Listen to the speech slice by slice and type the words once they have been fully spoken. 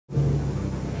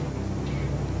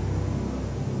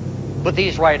Put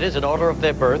these writers in order of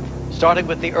their birth, starting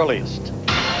with the earliest.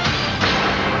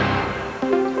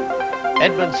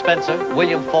 Edmund Spencer,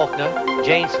 William Faulkner,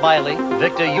 Jane Smiley,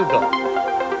 Victor Hugo.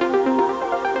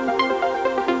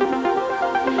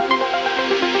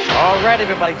 All right,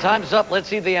 everybody, time's up. Let's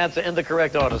see the answer in the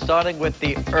correct order, starting with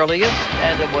the earliest,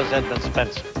 and it was Edmund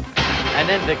Spencer. And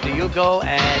then Victor Hugo,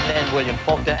 and then William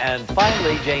Faulkner, and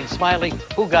finally Jane Smiley,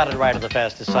 who got it right at the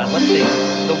fastest time. Let's see.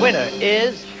 The winner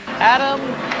is Adam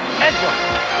Edgell.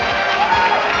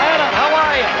 Adam, how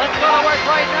are you? Let's go to work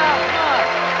right now. Come on.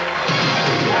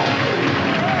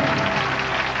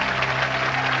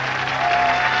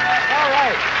 All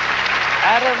right.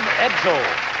 Adam Edgell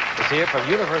is here from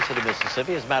University of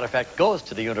Mississippi. As a matter of fact, goes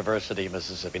to the University of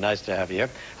Mississippi. Nice to have you here.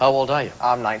 How old are you?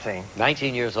 I'm 19.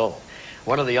 19 years old.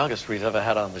 One of the youngest we've ever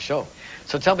had on the show.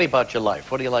 So tell me about your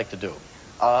life. What do you like to do?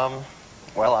 Well,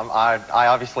 I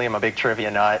obviously am a big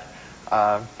trivia nut.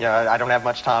 You know, I don't have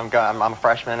much time. I'm a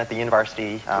freshman at the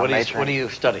university. What do you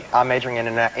study? I'm majoring in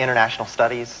international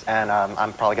studies, and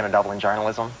I'm probably going to double in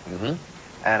journalism. Mm-hmm.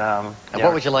 And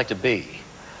what would you like to be?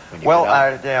 Well,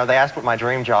 you know, they asked what my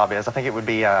dream job is. I think it would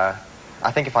be, I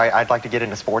think if I'd like to get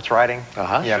into sports writing. You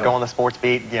know, sure. Go on the sports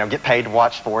beat, you know, get paid to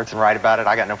watch sports and write about it.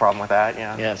 I got no problem with that, you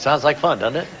know. Yeah, it sounds like fun,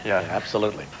 doesn't it? Yeah.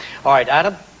 Absolutely. All right,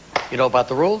 Adam, you know about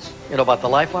the rules? You know about the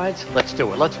lifelines? Let's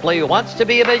do it. Let's play Who Wants to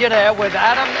Be a Millionaire with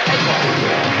Adam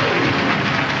Edgell.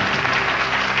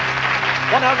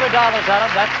 $100, Adam,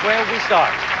 that's where we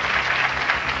start.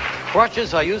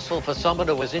 Crutches are useful for someone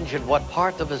who has injured what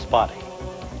part of his body?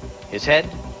 His head,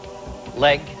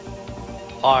 leg,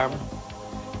 arm,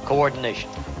 coordination.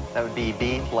 That would be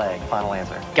B, leg. Final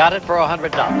answer. Got it for $100.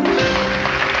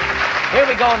 Here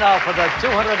we go now for the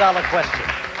 $200 question.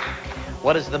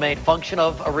 What is the main function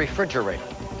of a refrigerator?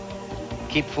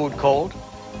 Keep food cold,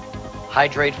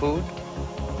 hydrate food,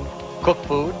 cook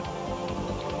food,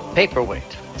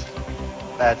 paperweight.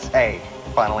 That's A.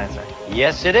 Final answer.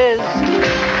 Yes, it is.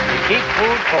 Keep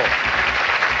food cold.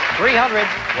 300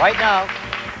 right now.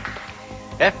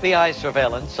 FBI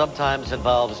surveillance sometimes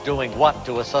involves doing what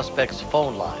to a suspect's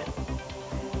phone line?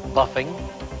 Buffing,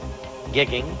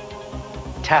 gigging,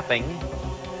 tapping,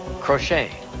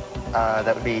 crocheting.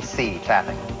 That would be C,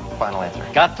 tapping. Final answer.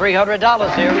 Got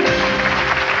 $300 here.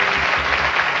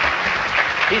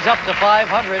 He's up to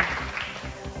 500.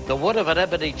 The wood of an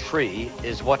ebony tree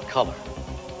is what color?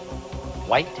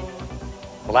 White,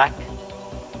 black,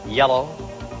 yellow,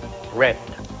 red.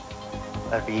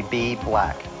 That'd be B,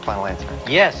 black. Final answer.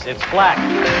 Yes, it's black.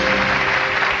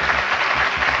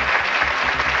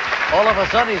 All of a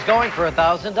sudden, he's going for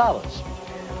 $1,000.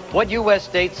 What U.S.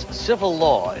 state's civil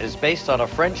law is based on a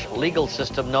French legal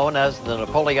system known as the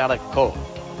Napoleonic Code?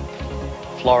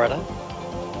 Florida,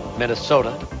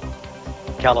 Minnesota,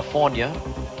 California,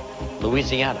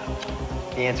 Louisiana.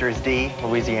 The answer is D,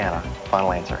 Louisiana.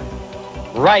 Final answer.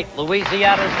 Right,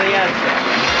 Louisiana's the answer.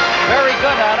 Very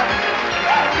good, Adam.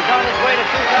 He's on his way to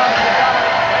 $2,000.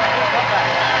 Come back.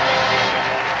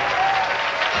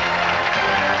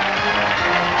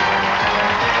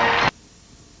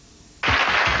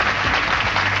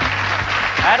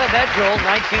 Adam Edgell,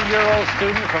 19-year-old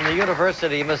student from the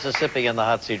University of Mississippi in the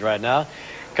hot seat right now,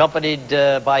 accompanied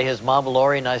by his mom,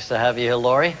 Lori. Nice to have you here,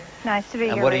 Lori. Nice to be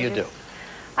here. And what do you do?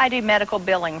 I do medical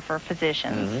billing for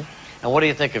physicians. Mm-hmm. And what do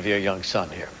you think of your young son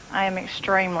here? I am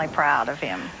extremely proud of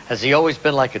him. Has he always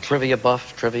been like a trivia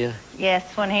buff, trivia? Yes,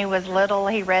 when he was little,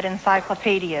 he read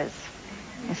encyclopedias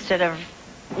instead of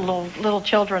little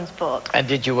children's books. And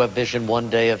did you envision one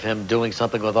day of him doing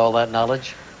something with all that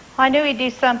knowledge? I knew he'd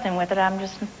do something with it. I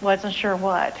just wasn't sure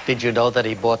what. Did you know that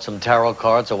he bought some tarot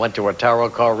cards or went to a tarot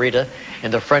card reader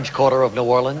in the French Quarter of New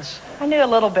Orleans? I knew a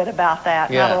little bit about that,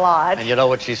 not a lot. And you know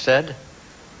what she said?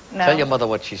 No. Tell your mother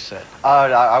what she said.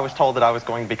 I was told that I was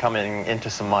going to be coming into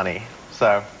some money,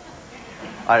 so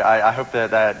I hope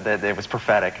that it was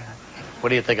prophetic. What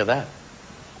do you think of that?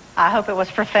 I hope it was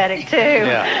prophetic, too.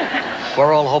 Yeah.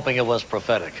 We're all hoping it was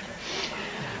prophetic.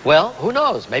 Well, who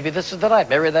knows? Maybe this is the night.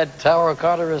 Maybe that tarot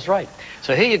carder is right.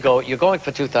 So here you go. You're going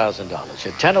for $2,000.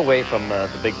 You're 10 away from the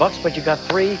big bucks, but you got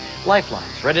 3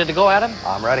 lifelines. Ready to go, Adam?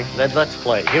 I'm ready. Let's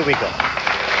play. Here we go.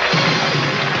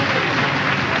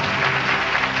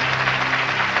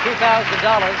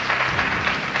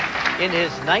 $2,000. In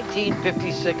his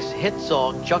 1956 hit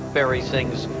song, Chuck Berry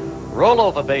sings, "Roll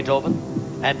over, Beethoven,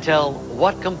 and tell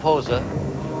what composer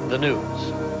the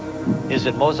news." Is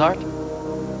it Mozart,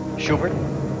 Schubert,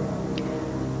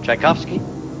 Tchaikovsky,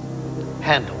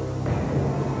 Handel?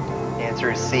 The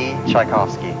answer is C,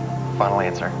 Tchaikovsky. Final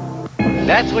answer.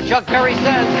 That's what Chuck Berry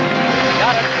says.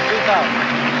 Got it for $2,000.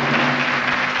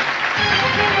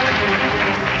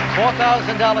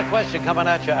 $4,000 question coming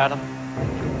at you, Adam.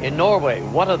 In Norway,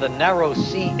 what are the narrow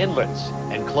sea inlets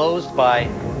enclosed by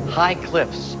high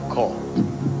cliffs called?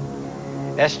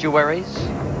 Estuaries,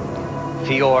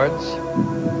 fjords,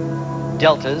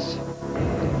 deltas,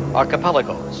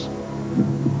 archipelagos.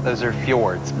 Those are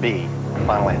fjords. B.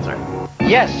 Final answer.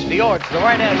 Yes, fjords, the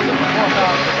right answer for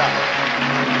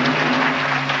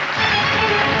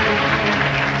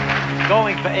 $4,000.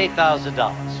 Going for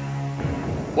 $8,000.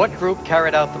 What group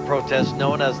carried out the protest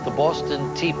known as the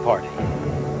Boston Tea Party?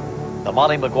 The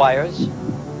Molly Maguires,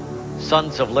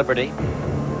 Sons of Liberty,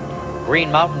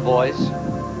 Green Mountain Boys,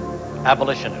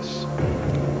 abolitionists.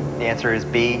 The answer is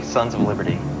B. Sons of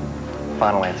Liberty.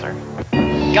 Final answer.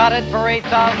 Got it for $8,000.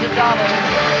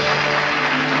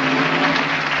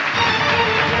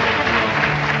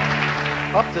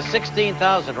 Up to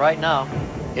 $16,000 right now.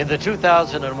 In the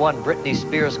 2001 Britney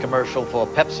Spears commercial for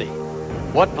Pepsi,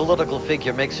 what political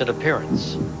figure makes an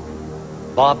appearance?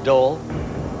 Bob Dole,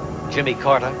 Jimmy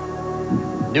Carter,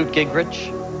 Newt Gingrich,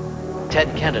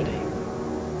 Ted Kennedy.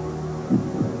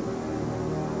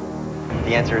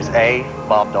 The answer is A.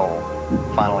 Bob Dole.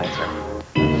 Final answer.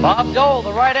 Bob Dole,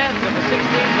 the right answer for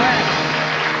 $16,000.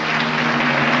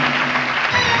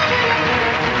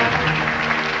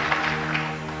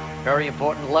 Very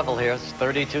important level here. It's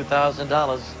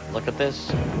 $32,000. Look at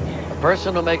this. A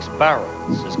person who makes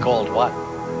barrels is called what?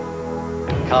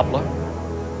 Cobbler,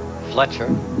 Fletcher,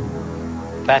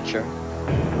 Thatcher,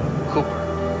 Cooper.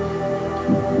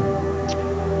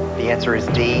 The answer is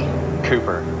D.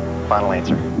 Cooper. Final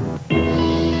answer.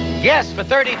 Yes, for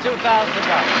 $32,000.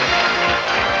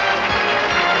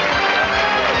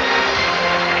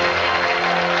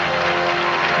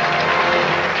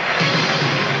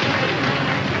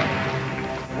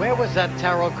 Where was that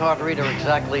tarot card reader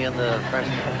exactly in the French?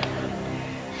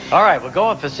 All right, we're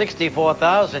going for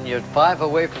 $64,000. You're 5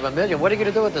 away from $1 million. What are you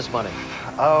going to do with this money?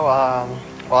 Oh,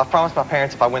 well, I promised my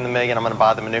parents if I win the $1 million, I'm going to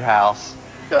buy them a new house.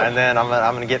 Good. And then I'm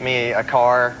going to get me a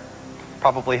car,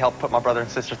 probably help put my brother and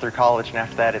sister through college, and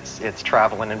after that, it's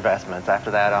travel and investments.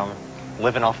 After that, I'm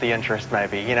living off the interest,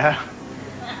 maybe, you know?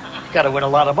 You've got to win a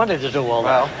lot of money to do all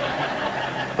that.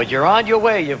 But you're on your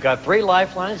way. You've got 3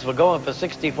 lifelines. We're going for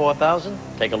 $64,000.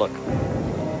 Take a look.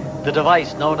 The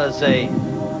device known as a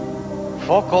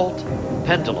Foucault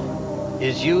pendulum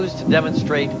is used to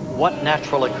demonstrate what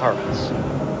natural occurrence?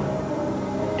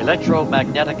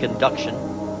 Electromagnetic induction,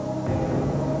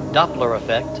 Doppler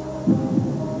effect,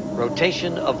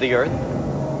 rotation of the Earth,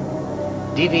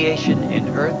 deviation in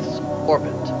Earth's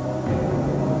orbit.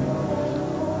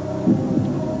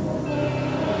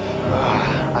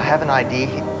 I have an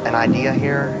idea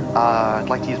here. I'd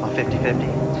like to use my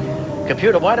 50-50.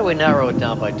 Computer, why do we narrow it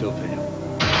down by 2 for you?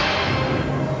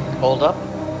 Hold up?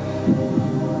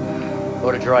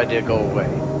 Or did your idea go away?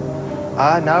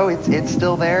 No, it's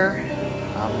still there.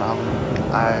 I'm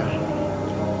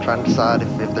trying to decide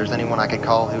if there's anyone I could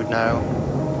call who would know.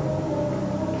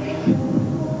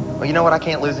 Well, you know what? I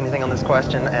can't lose anything on this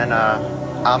question, and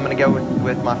I'm going to go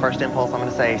with my first impulse. I'm going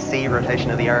to say C,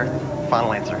 rotation of the Earth.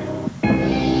 Final answer.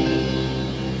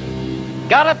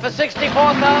 Got it for $64,000. Way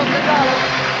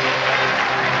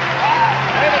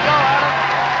to go, Adam.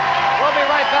 We'll be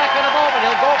right back in a moment.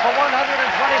 He'll go for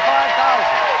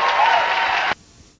 $125,000.